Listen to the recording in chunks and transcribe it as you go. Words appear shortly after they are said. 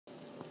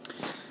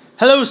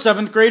Hello,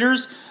 7th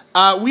graders.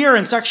 We are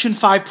in section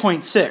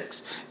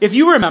 5.6. If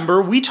you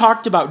remember, we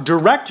talked about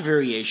direct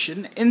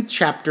variation in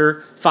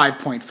chapter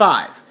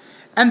 5.5,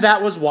 and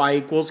that was y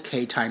equals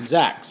k times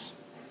x.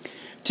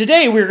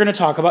 Today, we're going to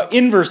talk about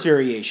inverse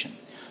variation.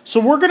 So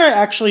we're going to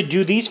actually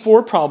do these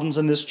 4 problems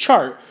in this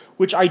chart,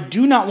 which I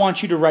do not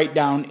want you to write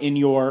down in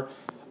your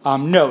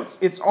notes.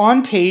 It's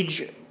on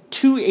page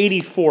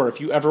 284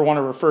 if you ever want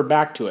to refer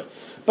back to it,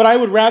 but I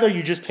would rather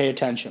you just pay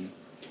attention.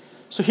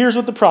 So here's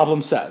what the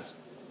problem says.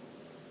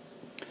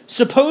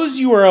 Suppose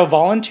you are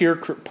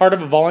part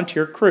of a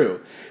volunteer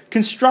crew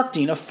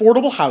constructing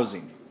affordable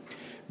housing.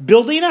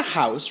 Building a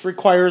house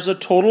requires a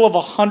total of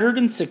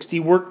 160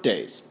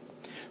 workdays.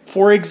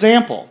 For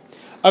example,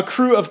 a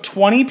crew of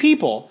 20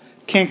 people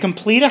can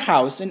complete a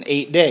house in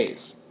 8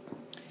 days.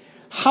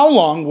 How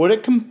long would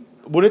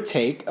it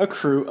take a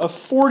crew of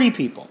 40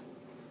 people?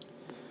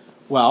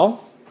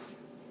 Well,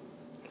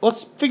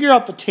 let's figure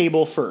out the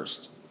table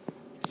first.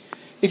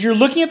 If you're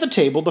looking at the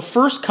table, the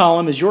first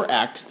column is your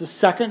x, the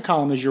second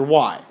column is your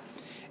y.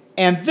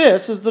 And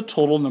this is the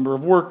total number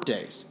of work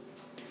days.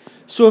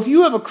 So if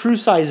you have a crew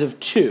size of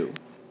 2,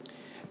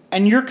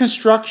 and your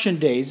construction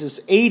days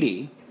is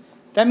 80,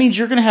 that means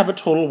you're going to have a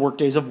total work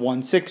days of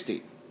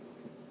 160.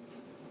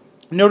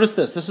 Notice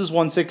this is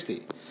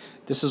 160,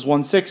 this is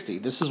 160,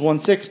 this is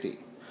 160.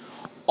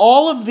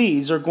 All of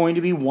these are going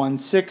to be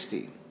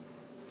 160.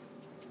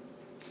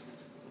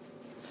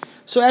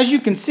 So as you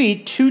can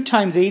see, 2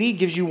 times 80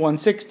 gives you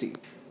 160.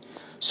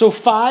 So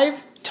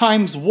 5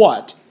 times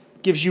what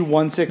gives you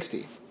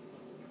 160?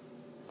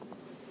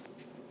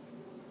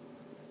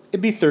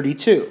 It'd be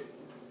 32.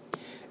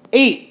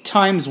 8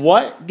 times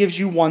what gives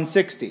you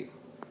 160?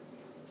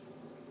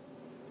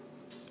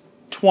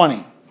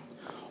 20.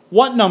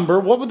 What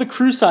would the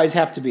crew size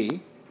have to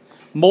be,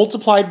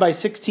 multiplied by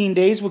 16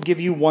 days would give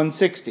you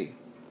 160?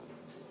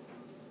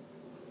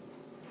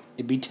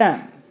 It'd be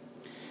 10.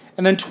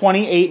 And then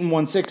 28 and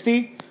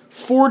 160,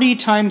 40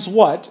 times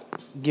what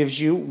gives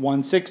you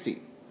 160?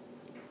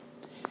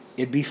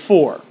 It'd be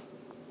 4.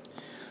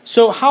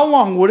 So how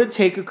long would it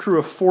take a crew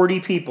of 40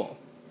 people?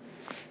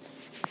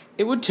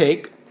 It would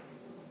take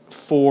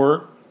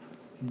 4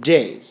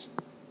 days.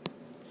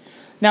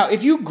 Now,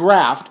 if you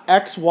graphed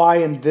x, y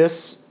in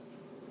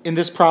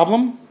this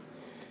problem,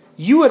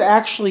 you would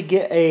actually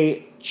get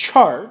a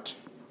chart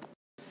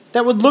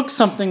that would look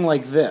something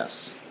like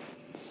this.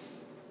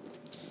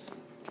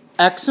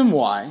 X and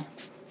y,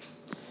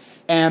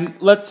 and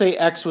let's say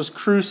x was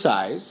crew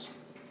size,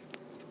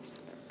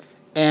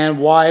 and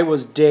y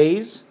was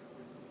days,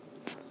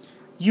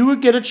 you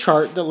would get a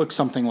chart that looks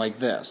something like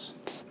this.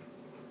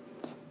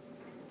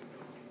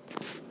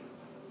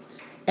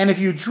 And if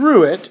you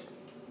drew it,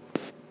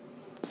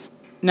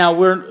 now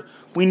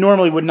we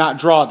normally would not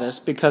draw this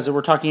because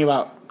we're talking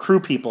about crew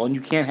people, and you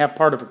can't have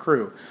part of a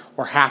crew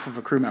or half of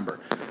a crew member.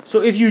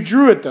 So if you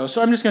drew it though,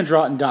 so I'm just going to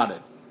draw it in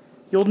dotted,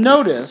 you'll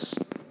notice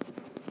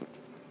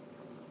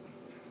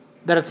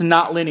that it's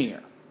not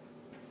linear.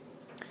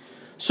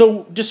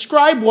 So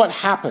describe what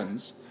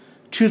happens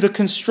to the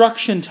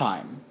construction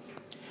time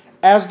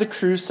as the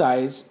crew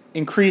size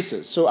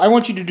increases. So I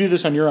want you to do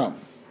this on your own.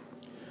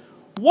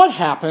 What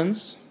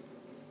happens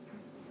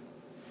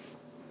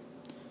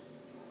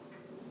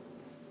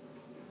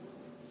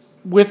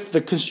with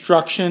the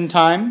construction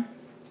time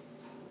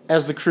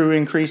as the crew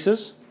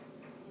increases?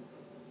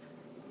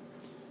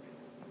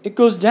 It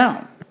goes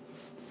down.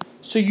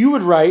 So you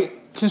would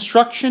write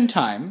construction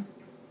time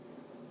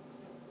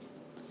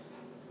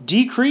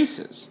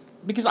decreases,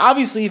 because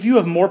obviously if you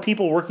have more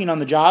people working on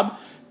the job,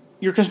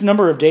 your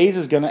number of days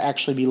is going to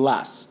actually be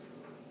less.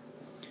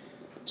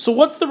 So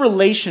what's the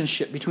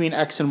relationship between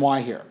x and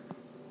y here?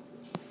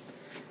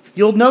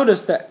 You'll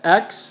notice that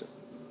x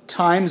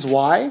times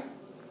y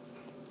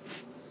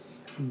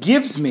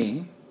gives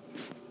me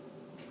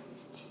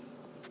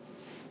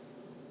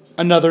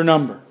another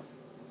number.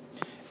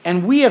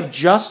 And we have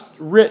just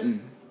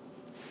written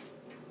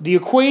the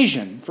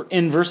equation for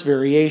inverse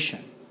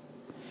variation.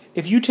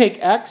 If you take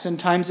x and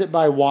times it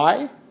by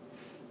y,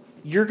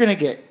 you're going to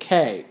get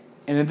k.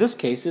 And in this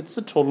case, it's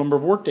the total number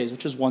of workdays,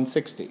 which is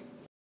 160.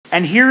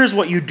 And here is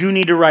what you do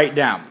need to write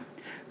down.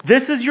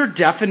 This is your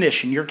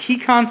definition, your key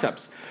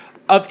concepts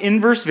of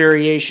inverse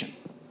variation.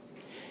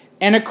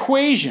 An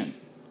equation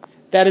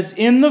that is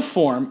in the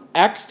form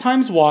x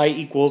times y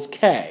equals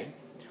k,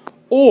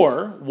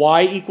 or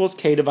y equals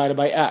k divided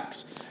by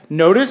x.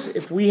 Notice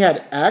if we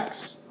had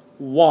x,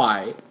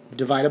 y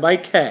divided by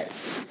k.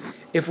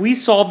 If we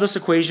solve this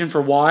equation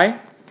for y,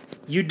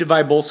 you'd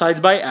divide both sides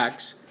by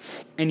x,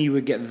 and you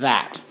would get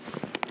that.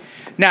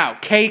 Now,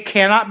 k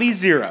cannot be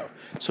 0,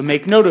 so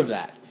make note of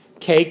that.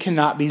 K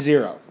cannot be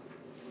 0,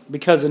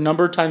 because a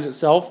number times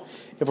itself,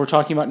 if we're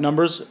talking about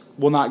numbers,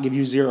 will not give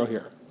you 0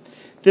 here.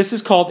 This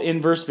is called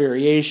inverse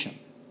variation.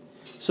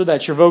 So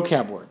that's your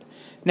vocab word.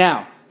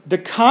 Now, the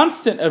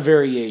constant of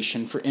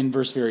variation for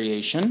inverse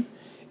variation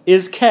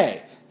is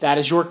k. That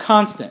is your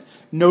constant.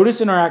 Notice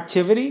in our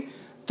activity,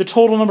 the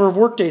total number of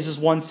workdays is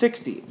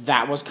 160.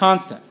 That was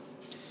constant.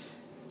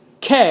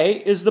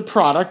 K is the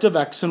product of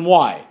x and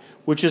y.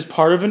 which is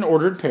part of an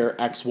ordered pair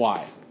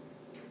xy.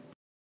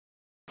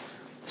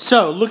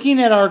 So, looking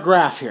at our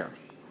graph here,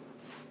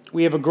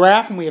 we have a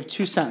graph and we have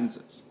two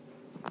sentences.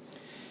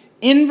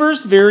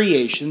 Inverse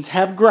variations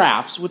have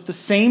graphs with the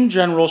same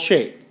general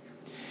shape.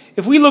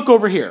 If we look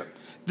over here,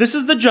 this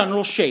is the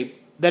general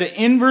shape that an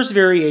inverse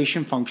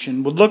variation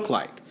function would look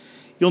like.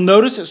 You'll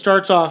notice it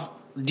starts off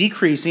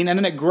decreasing and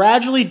then it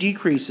gradually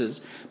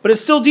decreases, but it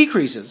still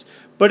decreases,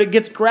 but it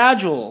gets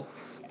gradual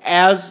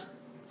as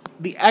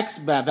the x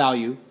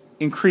value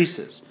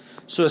increases.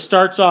 So it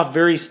starts off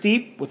very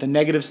steep with a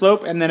negative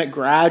slope and then it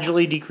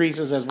gradually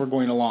decreases as we're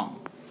going along.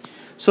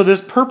 So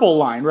this purple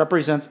line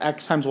represents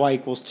x times y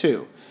equals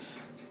 2.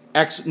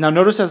 Now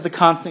notice as the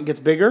constant gets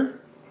bigger,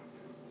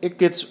 it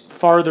gets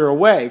farther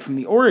away from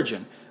the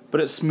origin,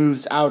 but it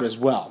smooths out as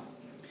well.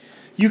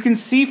 You can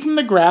see from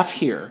the graph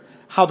here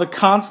how the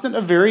constant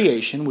of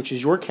variation, which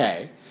is your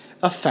k,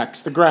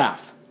 affects the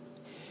graph.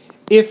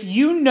 If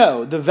you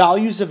know the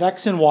values of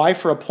x and y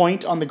for a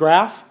point on the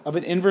graph of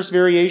an inverse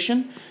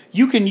variation,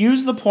 you can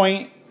use the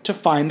point to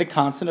find the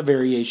constant of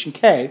variation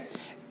k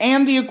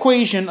and the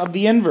equation of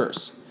the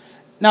inverse.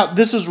 Now,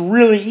 this is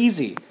really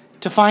easy.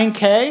 To find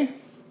k,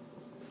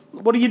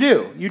 what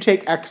do? You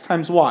take x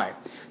times y.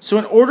 So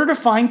in order to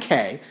find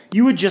k,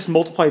 you would just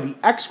multiply the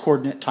x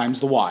coordinate times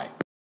the y.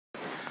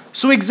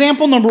 So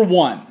example number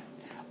 1.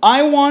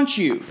 I want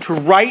you to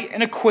write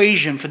an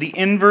equation for the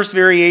inverse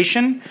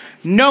variation,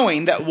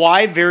 knowing that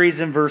y varies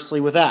inversely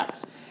with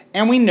x.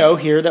 And we know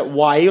here that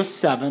y is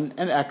 7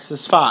 and x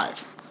is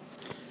 5.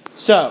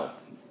 So,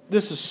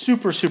 this is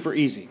super, super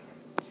easy.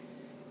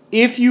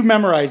 If you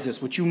memorize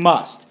this, which you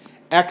must,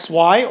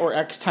 xy or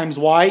x times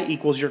y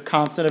equals your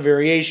constant of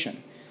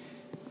variation.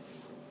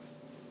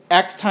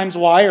 X times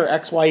y or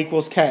xy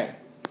equals k.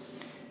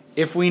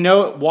 If we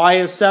know y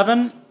is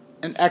 7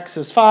 and x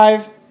is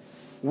 5,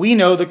 we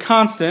know the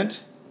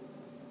constant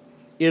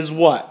is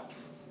what?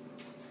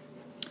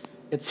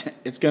 It's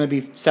going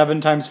to be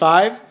 7 times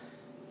 5,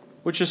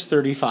 which is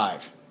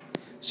 35.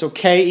 So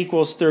k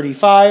equals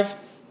 35.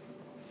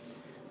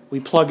 We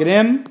plug it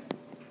in.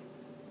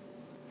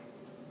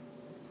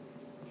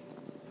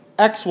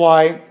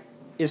 xy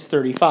is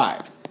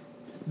 35.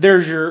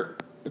 There's your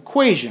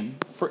equation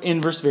for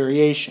inverse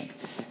variation.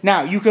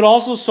 Now, you could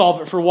also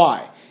solve it for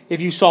y. If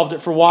you solved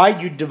it for y,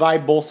 you'd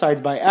divide both sides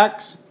by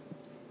x.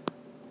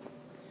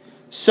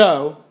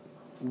 So,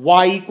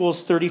 y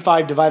equals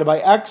 35 divided by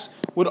x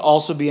would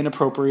also be an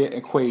appropriate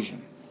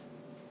equation.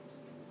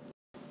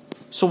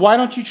 So why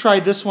don't you try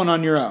this one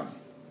on your own?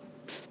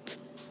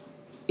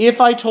 If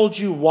I told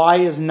you y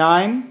is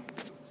 9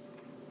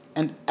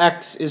 and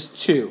x is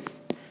 2,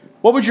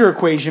 what would your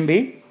equation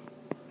be?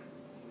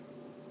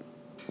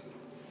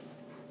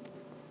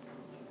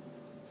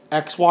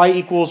 xy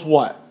equals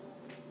what?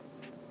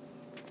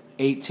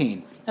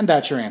 18. And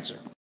that's your answer.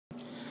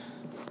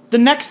 The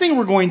next thing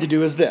we're going to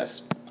do is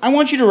this. I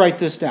want you to write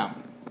this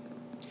down.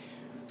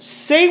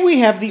 Say we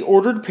have the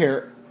ordered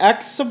pair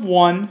x sub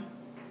 1,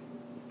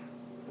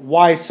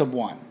 y sub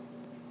 1.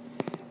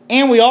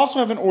 And we also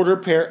have an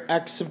ordered pair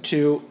x sub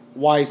 2,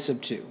 y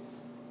sub 2.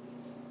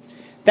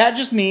 That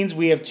just means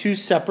we have two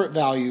separate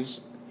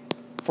values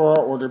for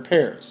our ordered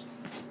pairs.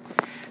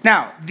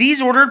 Now,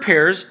 these ordered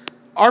pairs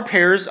are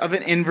pairs of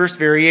an inverse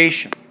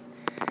variation.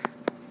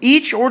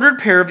 Each ordered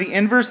pair of the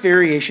inverse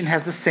variation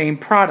has the same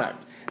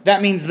product.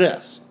 That means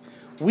this.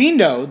 We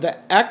know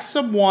that x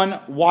sub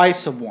 1, y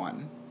sub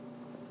 1,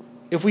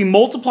 if we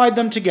multiplied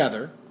them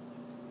together,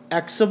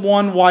 x sub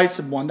 1, y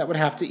sub 1, that would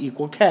have to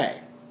equal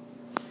k.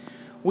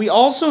 We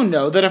also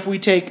know that if we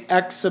take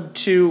x sub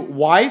 2,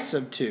 y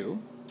sub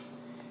 2,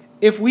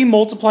 if we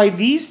multiply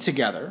these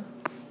together,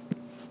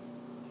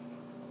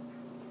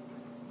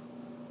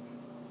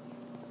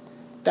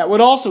 that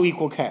would also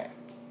equal k.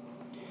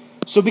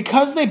 So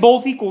because they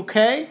both equal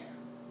k,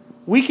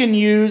 we can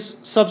use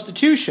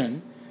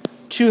substitution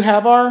to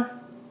have our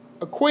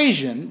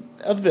equation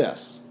of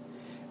this.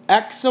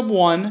 X sub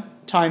 1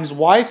 times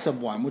y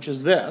sub 1, which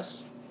is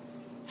this,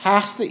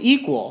 has to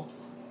equal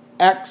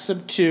x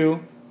sub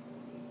 2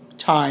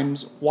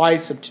 times y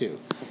sub 2.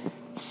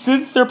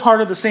 Since they're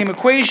part of the same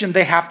equation,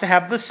 they have to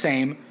have the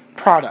same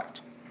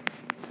product.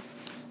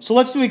 So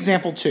let's do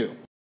example 2.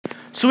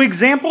 So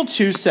example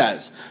 2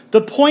 says,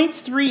 the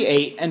points 3,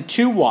 8, and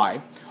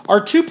 2y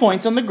are 2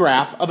 points on the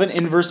graph of an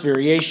inverse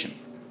variation.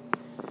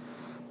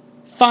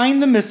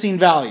 Find the missing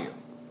value.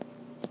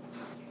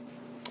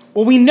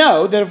 Well, we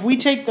know that if we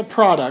take the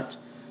product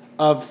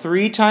of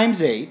 3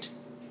 times 8,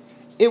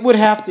 it would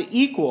have to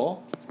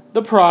equal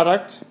the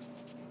product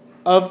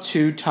of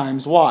 2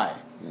 times y.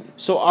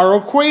 So our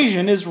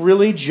equation is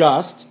really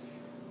just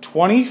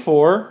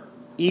 24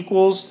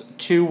 equals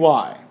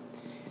 2y.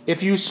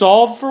 If you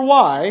solve for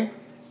y,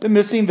 the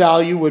missing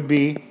value would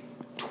be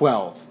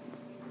 12.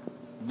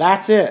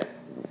 That's it.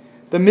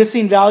 The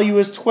missing value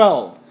is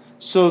 12.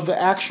 So the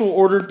actual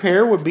ordered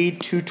pair would be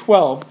 2,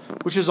 12,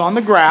 which is on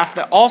the graph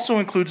that also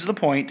includes the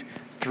point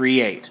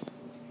 3, 8.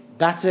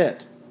 That's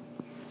it.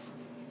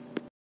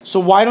 So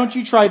why don't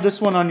you try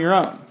this one on your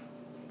own?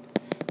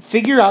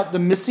 Figure out the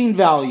missing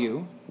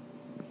value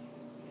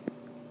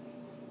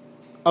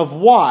of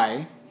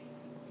y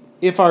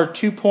if our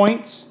 2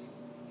 points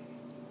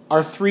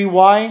are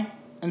 3y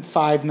and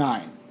 5,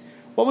 9?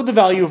 What would the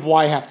value of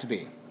y have to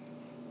be?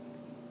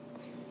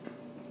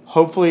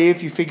 Hopefully,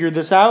 if you figured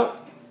this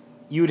out,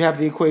 you would have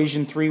the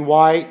equation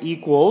 3y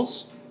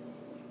equals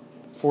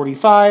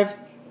 45,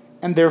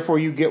 and therefore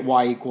you get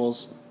y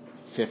equals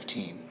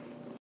 15.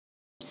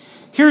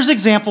 Here's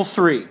example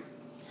 3.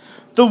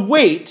 The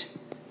weight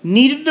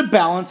needed to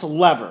balance a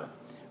lever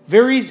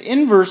varies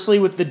inversely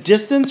with the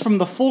distance from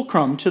the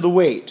fulcrum to the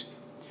weight.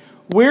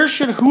 Where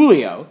should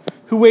Julio,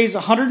 who weighs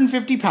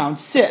 150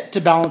 pounds, sit to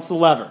balance the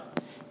lever?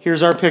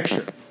 Here's our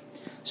picture.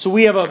 So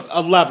we have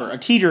a lever, a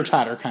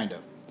teeter-totter kind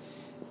of.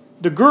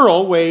 The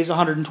girl weighs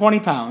 120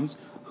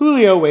 pounds.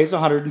 Julio weighs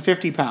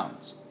 150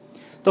 pounds.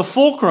 The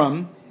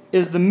fulcrum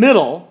is the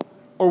middle,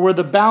 or where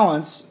the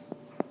balance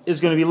is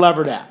going to be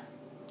levered at.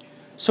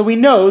 So we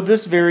know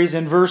this varies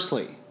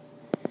inversely.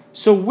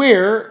 So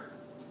where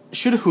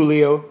should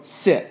Julio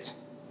sit?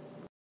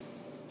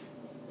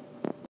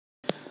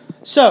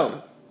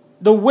 So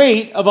the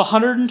weight of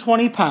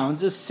 120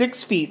 pounds is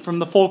 6 feet from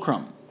the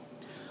fulcrum.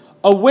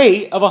 A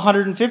weight of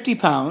 150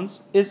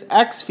 pounds is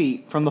x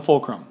feet from the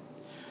fulcrum.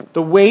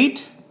 The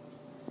weight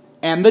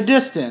and the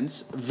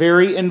distance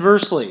vary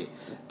inversely.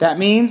 That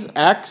means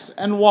x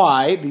and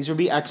y, these would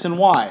be x and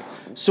y.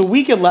 So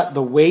we could let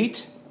the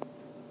weight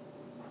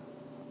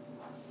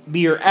be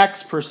your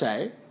x per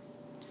se,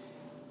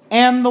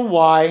 and the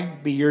y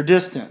be your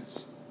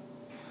distance.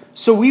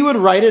 So we would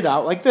write it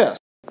out like this.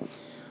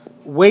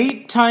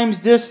 Weight times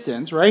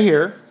distance, right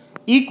here,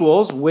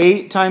 equals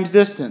weight times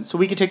distance. So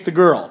we could take the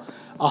girl.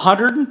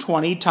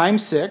 120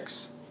 times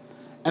 6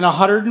 and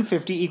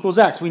 150 equals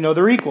x. We know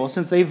they're equal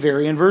since they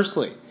vary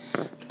inversely.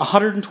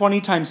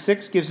 120 times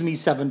 6 gives me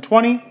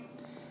 720,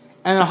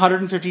 and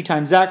 150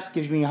 times x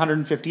gives me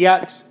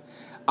 150x.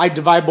 I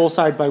divide both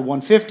sides by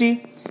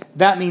 150.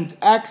 That means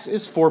x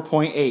is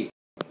 4.8.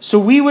 So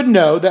we would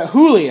know that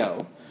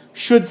Julio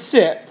should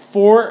sit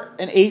 4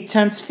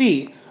 8/10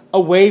 feet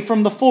away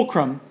from the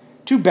fulcrum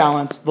to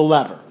balance the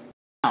lever.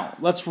 Now,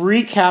 let's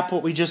recap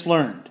what we just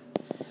learned.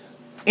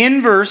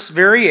 Inverse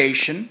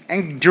variation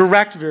and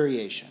direct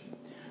variation.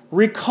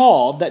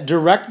 Recall that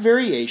direct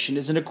variation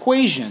is an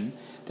equation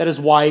that is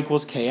y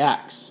equals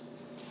kx.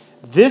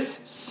 This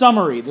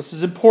summary, this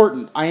is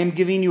important. I am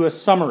giving you a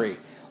summary.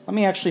 Let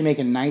me actually make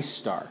a nice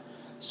star.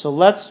 So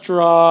let's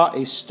draw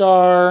a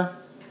star.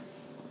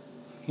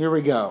 Here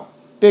we go.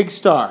 Big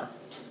star.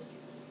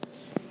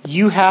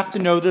 You have to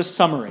know this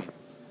summary.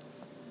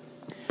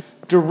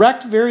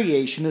 Direct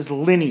variation is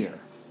linear.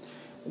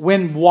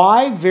 When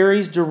y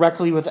varies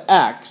directly with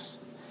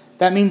x,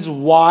 that means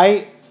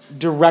y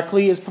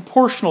directly is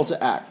proportional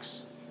to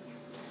x.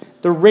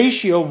 The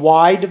ratio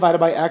y divided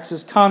by x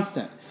is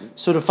constant.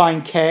 So to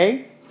find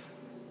k,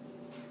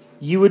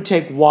 you would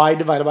take y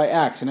divided by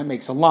x, and it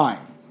makes a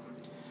line.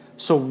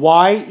 So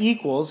y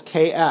equals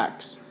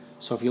kx.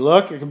 So if you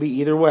look, it can be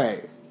either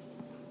way.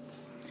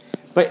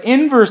 But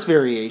inverse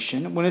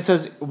variation, when it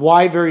says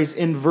y varies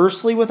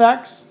inversely with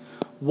x,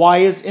 y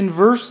is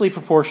inversely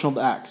proportional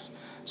to x.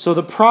 So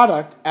the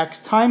product, x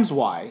times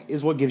y,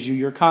 is what gives you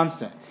your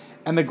constant.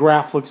 And the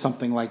graph looks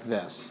something like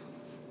this.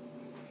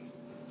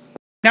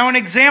 Now in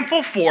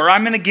example 4,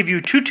 I'm going to give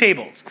you 2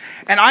 tables.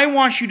 And I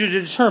want you to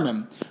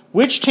determine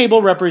which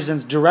table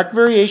represents direct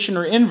variation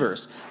or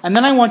inverse. And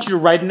then I want you to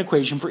write an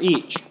equation for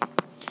each.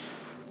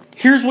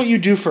 Here's what you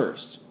do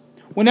first.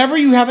 Whenever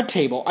you have a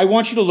table, I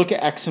want you to look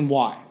at x and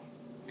y.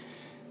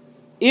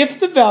 If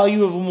the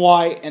value of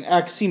y and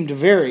x seem to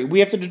vary, we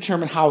have to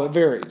determine how it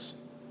varies.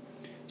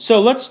 So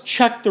let's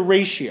check the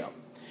ratio.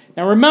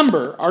 Now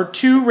remember, our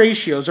 2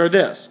 ratios are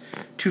this.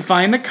 To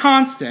find the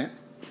constant,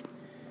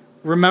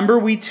 remember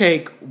we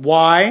take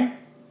y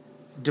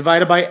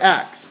divided by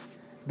x.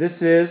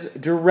 This is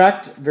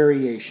direct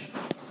variation.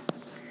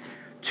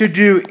 To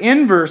do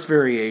inverse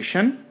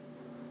variation,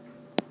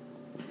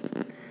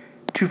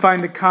 to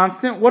find the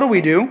constant, what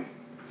do?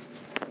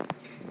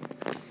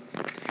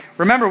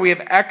 Remember, we have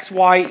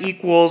xy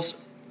equals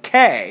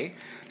k,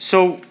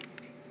 so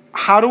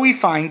how do we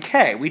find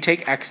k? We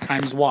take x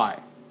times y.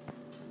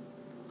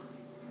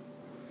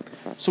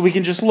 So we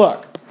can just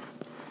look.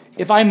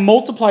 If I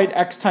multiplied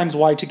x times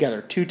y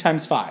together, 2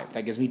 times 5,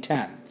 that gives me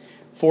 10.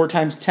 4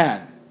 times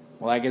 10,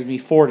 well, that gives me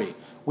 40.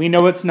 We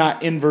know it's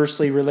not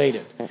inversely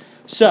related.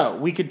 So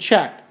we could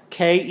check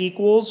k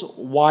equals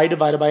y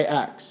divided by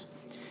x.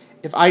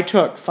 If I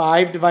took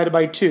 5 divided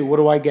by 2, what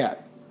do I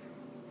get?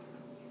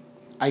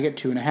 I get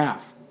 2.5.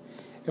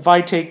 If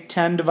I take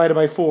 10 divided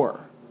by 4,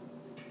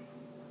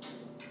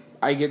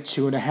 I get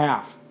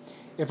 2.5.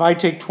 If I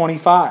take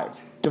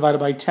 25 divided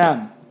by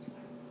 10,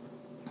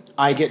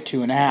 I get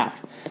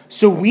 2.5.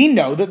 So we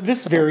know that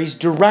this varies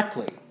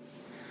directly.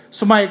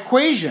 So my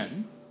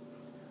equation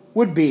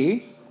would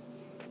be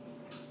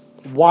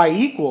y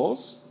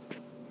equals,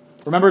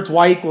 remember it's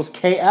y equals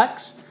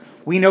kx.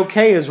 We know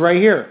k is right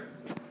here.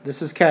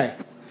 This is k.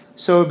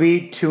 So it would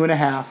be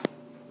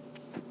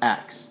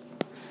 2.5x.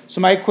 So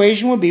my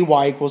equation would be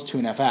y equals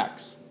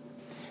 2.5x.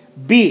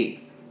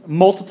 B,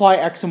 multiply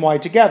x and y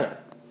together.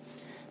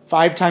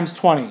 5 times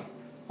 20.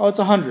 Oh, it's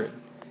 100.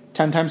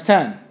 10 times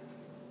 10.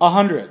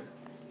 100.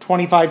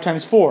 25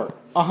 times 4.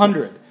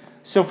 100.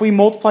 So if we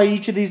multiply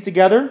each of these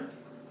together,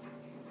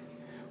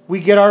 we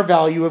get our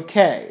value of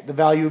k. The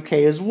value of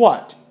k is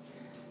what?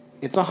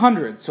 It's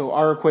 100. So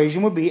our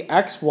equation would be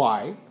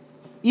xy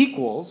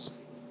equals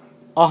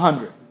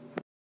 100.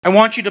 I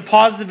want you to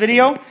pause the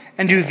video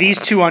and do these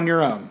two on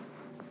your own.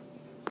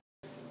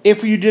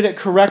 If you did it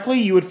correctly,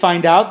 you would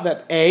find out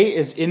that A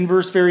is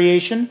inverse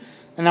variation,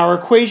 and our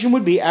equation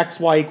would be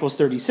xy equals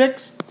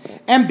 36,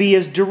 and B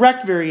is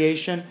direct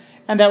variation,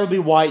 and that would be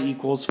y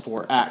equals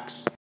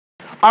 4x.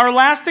 Our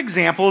last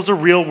example is a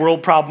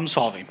real-world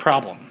problem-solving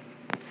problem.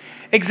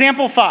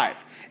 Example 5.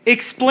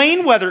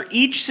 Explain whether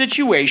each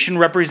situation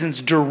represents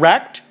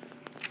direct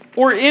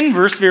or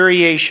inverse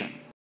variation.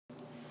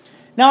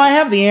 Now I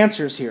have the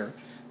answers here,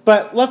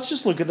 but let's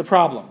just look at the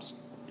problems.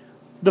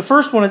 The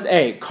first one is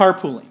A,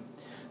 carpooling.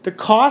 The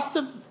cost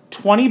of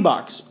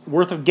 $20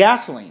 worth of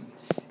gasoline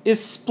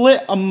is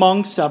split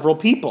among several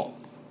people.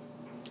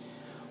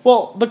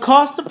 Well, the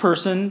cost per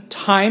person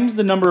times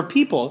the number of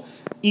people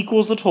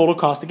equals the total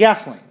cost of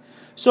gasoline.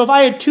 So if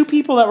I had 2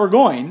 people that were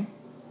going,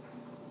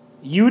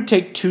 you would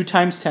take 2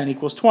 times 10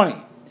 equals 20.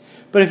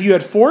 But if you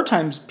had 4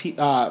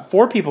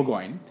 people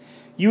going,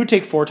 you would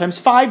take 4 times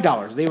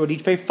 $5. They would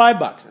each pay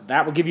 $5.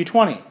 That would give you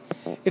 20.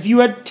 If you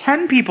had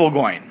 10 people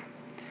going,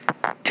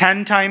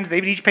 10 times,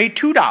 they would each pay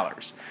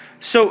 $2.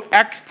 So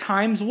x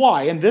times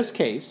y, in this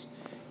case,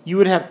 you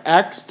would have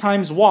x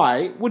times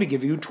y would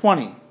give you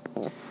 20.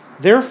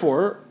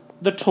 Therefore,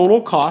 the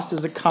total cost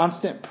is a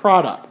constant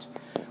product,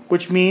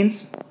 which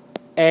means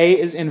A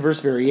is inverse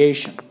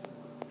variation.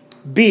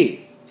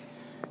 B,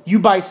 you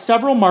buy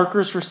several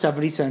markers for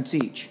 70 cents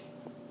each.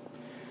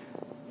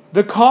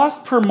 The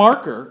cost per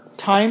marker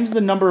times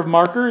the number of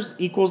markers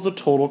equals the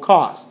total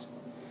cost.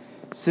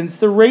 Since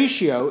the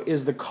ratio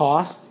is the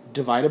cost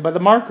divided by the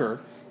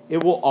marker,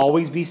 it will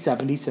always be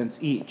 70 cents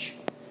each.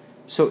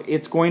 So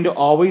it's going to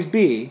always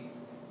be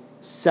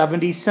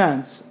 70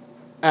 cents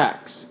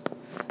x.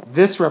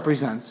 This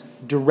represents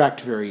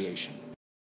direct variation.